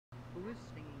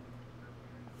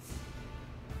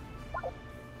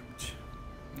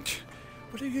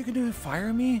What are you gonna do?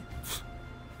 Fire me?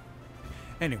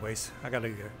 Anyways, I gotta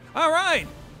go. All right.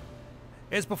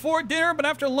 It's before dinner, but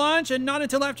after lunch, and not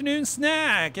until afternoon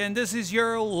snack. And this is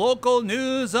your local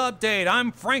news update.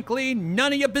 I'm frankly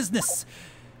none of your business.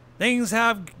 Things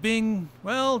have been,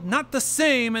 well, not the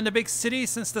same in the big city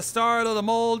since the start of the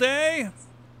mole day.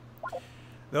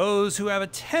 Those who have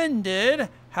attended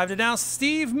have denounced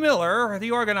Steve Miller,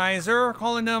 the organizer,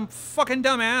 calling them fucking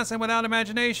dumbass and without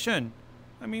imagination.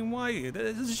 I mean, why?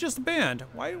 This is just a band.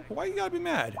 Why you gotta be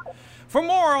mad? For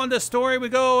more on this story, we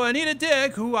go Anita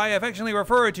Dick, who I affectionately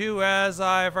refer to as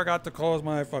I forgot to close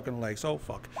my fucking legs. Oh,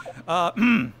 fuck.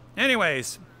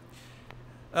 Anyways.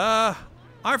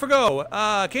 I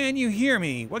forgot. Can you hear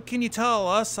me? What can you tell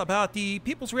us about the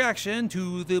people's reaction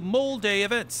to the Mole Day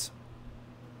events?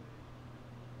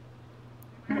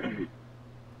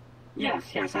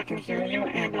 Yes, I can hear you,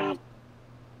 and,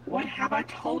 what have I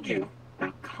told you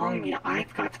about calling me?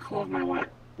 I've got to close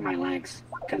my legs,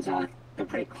 because, they're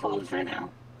pretty closed right now.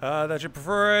 That you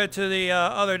prefer it to the,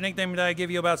 other nickname that I gave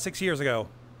you about 6 years ago.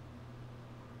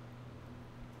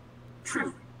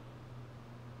 True.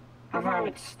 However, I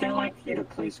would still like you to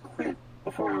please quit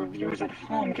before our viewers at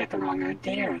home get the wrong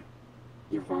idea.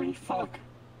 You horny fuck.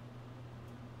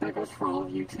 That goes for all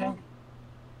of you, too.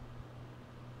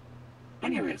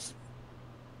 Anyways,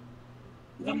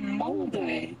 the Mole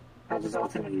Day has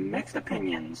resulted in mixed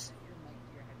opinions.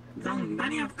 Though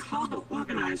many have called the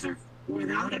organizer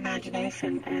without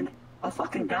imagination and a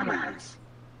fucking dumbass.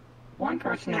 One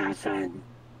person has said,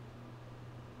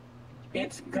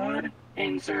 "It's good,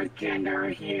 insert gender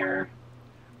here."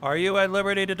 Are you at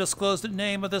liberty to disclose the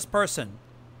name of this person?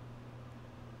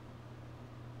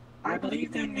 I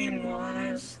believe their name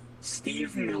was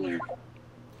Steve Miller.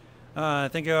 I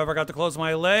think I forgot to close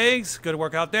my legs. Good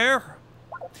work out there.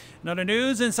 In other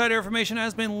news, insider information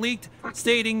has been leaked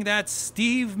stating that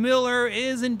Steve Miller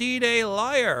is indeed a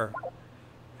liar.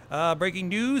 Breaking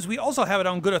news, we also have it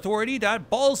on good authority that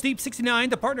Balls Deep 69,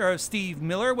 the partner of Steve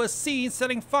Miller, was seen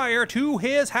setting fire to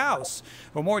his house.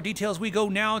 For more details, we go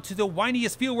now to the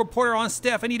whiniest field reporter on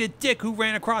staff, Anita Dick, who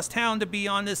ran across town to be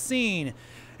on this scene.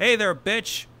 Hey there,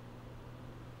 bitch.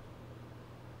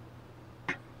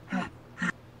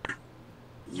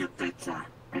 Yep,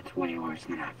 that's way worse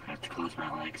than I have to close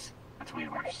my legs. That's way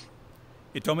worse.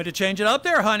 You told me to change it up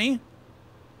there, honey.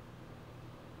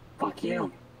 Fuck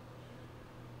you.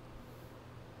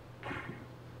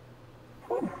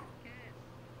 Whew.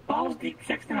 Balls Deep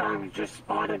 69 was just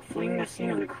spotted fleeing the scene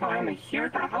of the crime, and here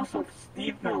at the house of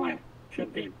Steve Miller.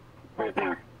 Should be right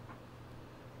there.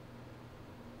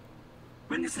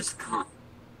 Witnesses claim.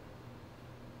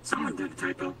 Someone did a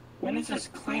typo. Witnesses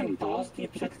claim Balls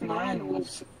Deep 69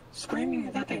 was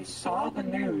screaming that they saw the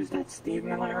news that Steve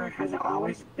Miller has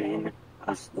always been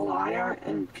a liar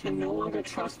and can no longer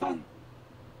trust them.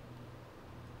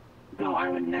 Though I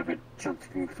would never jump to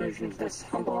conclusions, this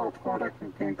humble reporter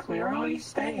can clearly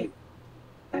state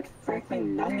that frankly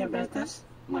none of your business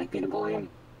might be to blame.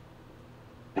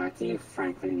 Back to you,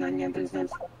 frankly none of your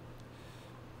business.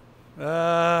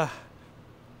 Hang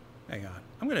on.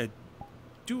 I'm gonna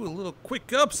do a little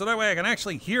quick up so that way I can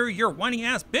actually hear your whiny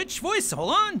ass bitch voice.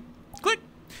 Hold on. Click.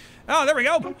 Oh, there we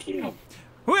go. Thank you.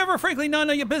 Whoever frankly none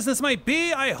of your business might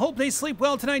be, I hope they sleep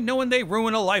well tonight knowing they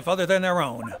ruin a life other than their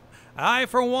own. I,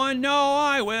 for one, know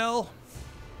I will.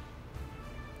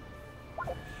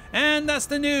 And that's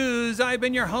the news. I've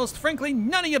been your host, frankly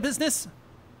none of your business.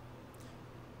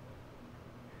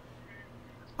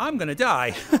 I'm gonna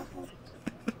die.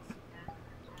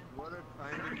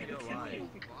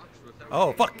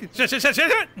 Oh, fuck. Shit.